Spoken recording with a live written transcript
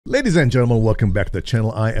Ladies and gentlemen, welcome back to the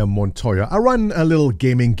channel. I am Montoya. I run a little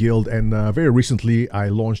gaming guild, and very recently I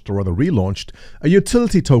launched, or rather relaunched, a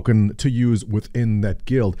utility token to use within that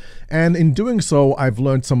guild. And in doing so, I've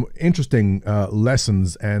learned some interesting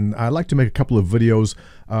lessons, and I'd like to make a couple of videos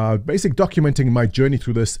basically documenting my journey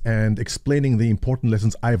through this and explaining the important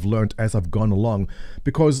lessons I've learned as I've gone along,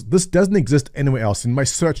 because this doesn't exist anywhere else. In my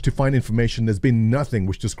search to find information, there's been nothing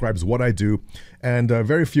which describes what I do, and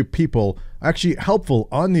very few people are actually helpful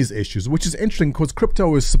on these issues, which is interesting because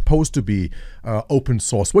crypto is supposed to be open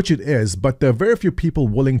source, which it is, but there are very few people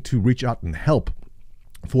willing to reach out and help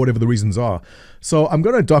for whatever the reasons are. So I'm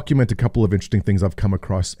going to document a couple of interesting things I've come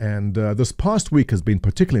across, and this past week has been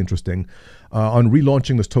particularly interesting on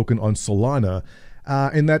relaunching this token on Solana,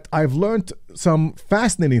 in that I've learned some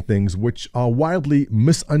fascinating things which are widely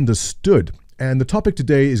misunderstood. And the topic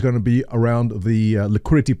today is going to be around the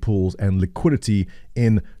liquidity pools and liquidity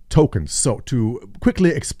in tokens. So to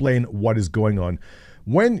quickly explain what is going on,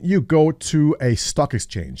 when you go to a stock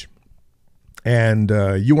exchange and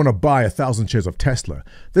you want to buy 1,000 shares of Tesla,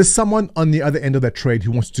 there's someone on the other end of that trade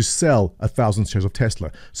who wants to sell 1,000 shares of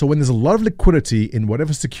Tesla. So when there's a lot of liquidity in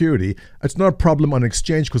whatever security, it's not a problem on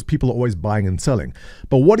exchange because people are always buying and selling.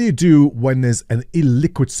 But what do you do when there's an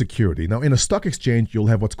illiquid security? Now, in a stock exchange, you'll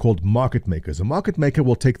have what's called market makers. A market maker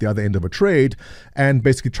will take the other end of a trade and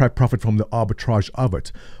basically try to profit from the arbitrage of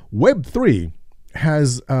it. Web3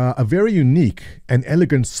 has a very unique and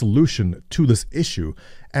elegant solution to this issue,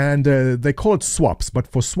 and they call it swaps.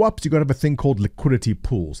 But for swaps, you've got to have a thing called liquidity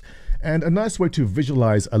pools. And a nice way to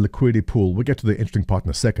visualize a liquidity pool, we'll get to the interesting part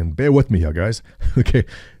in a second. Bear with me here, guys. Okay,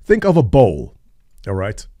 think of a bowl, all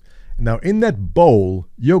right? Now, in that bowl,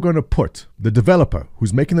 you're going to put the developer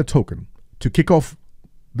who's making the token to kick off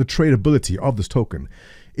the tradability of this token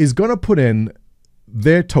is going to put in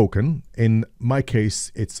their token. In my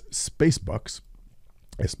case, it's Spacebux,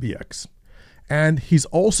 SBX, and he's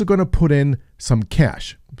also going to put in some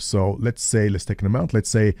cash. So let's take an amount, let's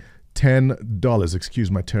say $10.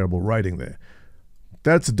 Excuse my terrible writing there.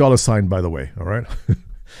 That's a dollar sign, by the way, all right?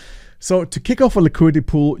 So to kick off a liquidity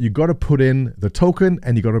pool, you got to put in the token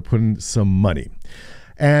and you got to put in some money.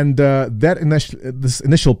 And this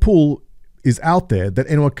initial pool is out there that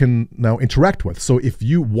anyone can now interact with. So if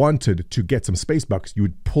you wanted to get some Spacebux, you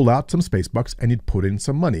would pull out some Spacebux and you'd put in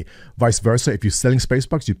some money. Vice versa, if you're selling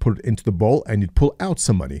Spacebux, you'd put it into the bowl and you'd pull out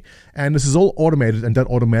some money. And this is all automated and done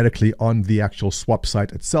automatically on the actual swap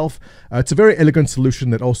site itself. It's a very elegant solution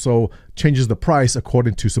that also changes the price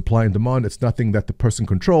according to supply and demand. It's nothing that the person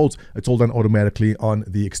controls. It's all done automatically on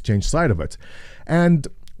the exchange side of it. And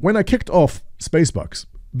when I kicked off Spacebux,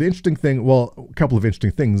 the interesting thing, well, a couple of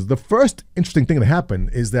interesting things. The first interesting thing that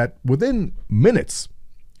happened is that within minutes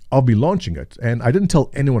of me launching it, and I didn't tell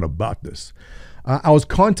anyone about this, I was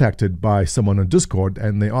contacted by someone on Discord,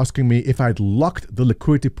 and they're asking me if I'd locked the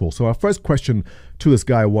liquidity pool. So our first question to this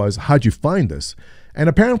guy was, how'd you find this? And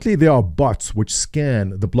apparently there are bots which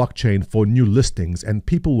scan the blockchain for new listings, and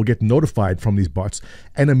people will get notified from these bots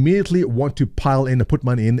and immediately want to pile in and put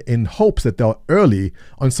money in hopes that they're early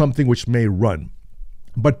on something which may run.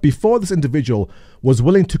 But before this individual was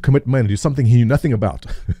willing to commit money to something he knew nothing about,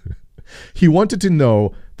 he wanted to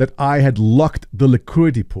know that I had locked the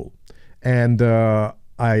liquidity pool. And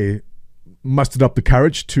I mustered up the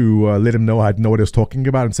courage to let him know I had know what I was talking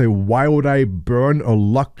about and say, why would I burn or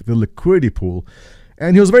lock the liquidity pool?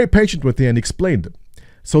 And he was very patient with me and explained it.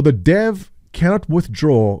 So the dev cannot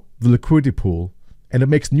withdraw the liquidity pool, and it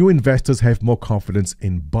makes new investors have more confidence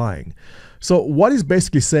in buying. So what he's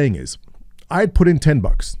basically saying is, I'd put in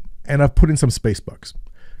 $10 and I've put in some Spacebux.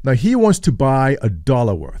 Now he wants to buy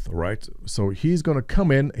 $1 worth, all right? So he's going to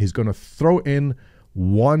come in, he's going to throw in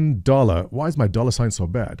 $1. Why is my dollar sign so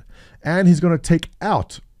bad? And he's going to take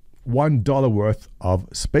out $1 worth of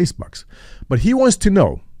Spacebux. But he wants to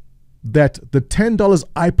know that the $10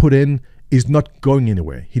 I put in is not going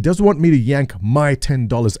anywhere. He doesn't want me to yank my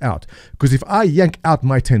 $10 out, because if I yank out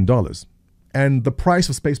my $10, and the price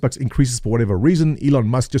of Spacebux increases for whatever reason, Elon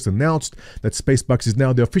Musk just announced that Spacebux is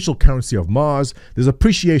now the official currency of Mars, there's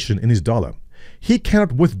appreciation in his dollar. He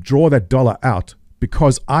cannot withdraw that dollar out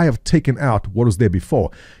because I have taken out what was there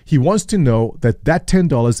before. He wants to know that that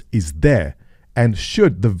 $10 is there, and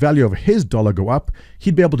should the value of his dollar go up,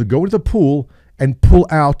 he'd be able to go into the pool and pull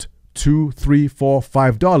out $2, $3, $4,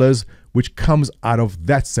 $5, which comes out of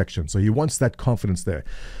that section. So he wants that confidence there.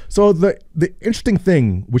 So the interesting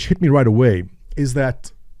thing which hit me right away is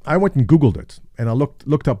that I went and Googled it, and I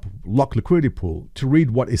looked up lock liquidity pool to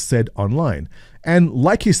read what is said online. And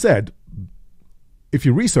like he said, if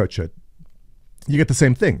you research it, you get the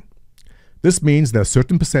same thing. This means that a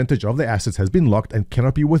certain percentage of the assets has been locked and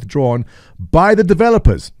cannot be withdrawn by the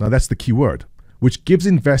developers. Now that's the key word, which gives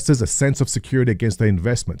investors a sense of security against their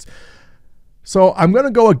investments. So I'm going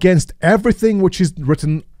to go against everything which is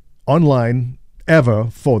written online ever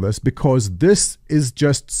for this, because this is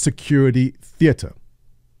just security theater.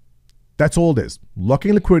 That's all it is.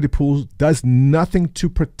 Locking liquidity pools does nothing to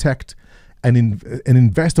protect an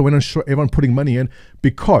investor when everyone putting money in,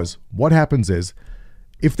 because what happens is,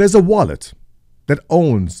 if there's a wallet that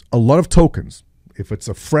owns a lot of tokens, if it's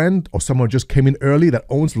a friend or someone just came in early that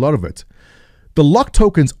owns a lot of it, the locked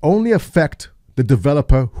tokens only affect the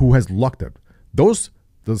developer who has locked it.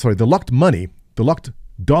 The locked money, the locked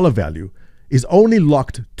dollar value, is only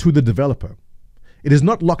locked to the developer. It is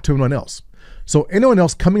not locked to anyone else. So anyone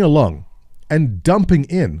else coming along and dumping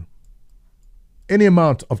in any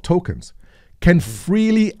amount of tokens can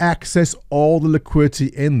freely access all the liquidity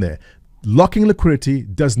in there. Locking liquidity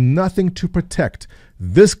does nothing to protect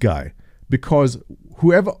this guy, because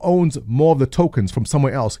whoever owns more of the tokens from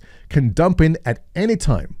somewhere else can dump in at any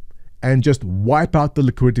time and just wipe out the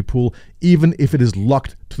liquidity pool, even if it is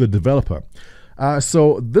locked to the developer.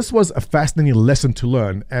 So this was a fascinating lesson to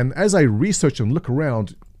learn. And as I research and look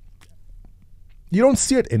around, you don't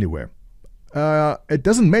see it anywhere. It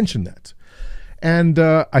doesn't mention that. And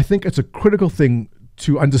I think it's a critical thing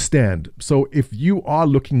to understand. So if you are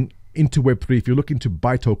looking into Web3, if you're looking to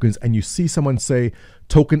buy tokens and you see someone say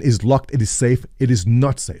token is locked, it is safe, it is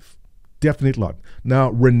not safe. Definitely not. Now,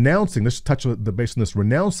 renouncing, let's touch on the base on this.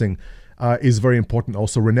 Renouncing is very important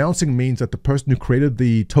also. Renouncing means that the person who created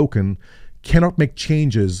the token cannot make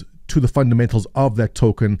changes to the fundamentals of that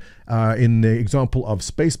token. In the example of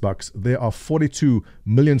Spacebux, there are 42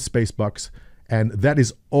 million Spacebux, and that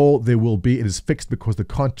is all there will be. It is fixed because the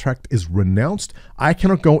contract is renounced. I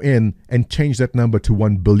cannot go in and change that number to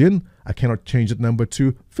 1 billion. I cannot change that number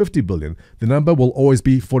to 50 billion. The number will always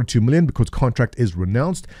be 42 million because contract is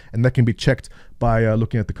renounced, and that can be checked by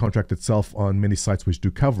looking at the contract itself on many sites which do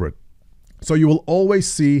cover it. So you will always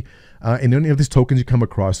see in any of these tokens you come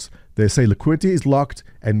across, they say liquidity is locked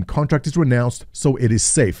and contract is renounced, so it is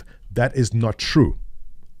safe. That is not true.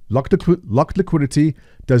 Locked liquidity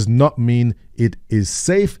does not mean it is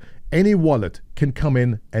safe. Any wallet can come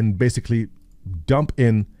in and basically dump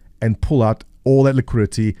in and pull out all that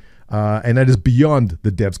liquidity, and that is beyond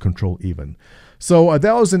the dev's control even. So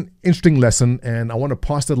that was an interesting lesson, and I want to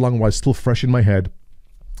pass that along while it's still fresh in my head.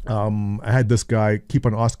 I had this guy keep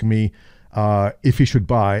on asking me if he should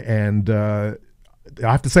buy, and I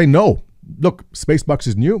have to say no. Look, Spacebux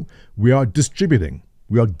is new. We are distributing.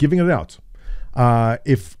 We are giving it out.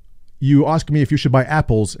 If you ask me if you should buy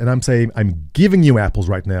apples, and I'm saying I'm giving you apples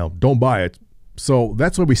right now, don't buy it. So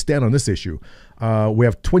that's where we stand on this issue. We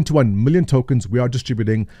have 21 million tokens we are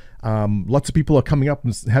distributing. Lots of people are coming up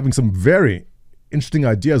and having some very interesting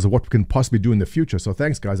ideas of what we can possibly do in the future. So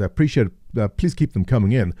thanks, guys. I appreciate it. Please keep them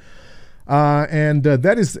coming in. And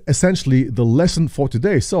that is essentially the lesson for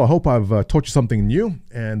today. So I hope I've taught you something new.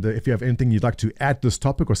 And if you have anything you'd like to add to this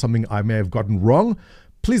topic or something I may have gotten wrong,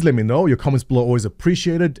 please let me know. Your comments below are always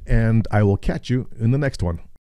appreciated, and I will catch you in the next one.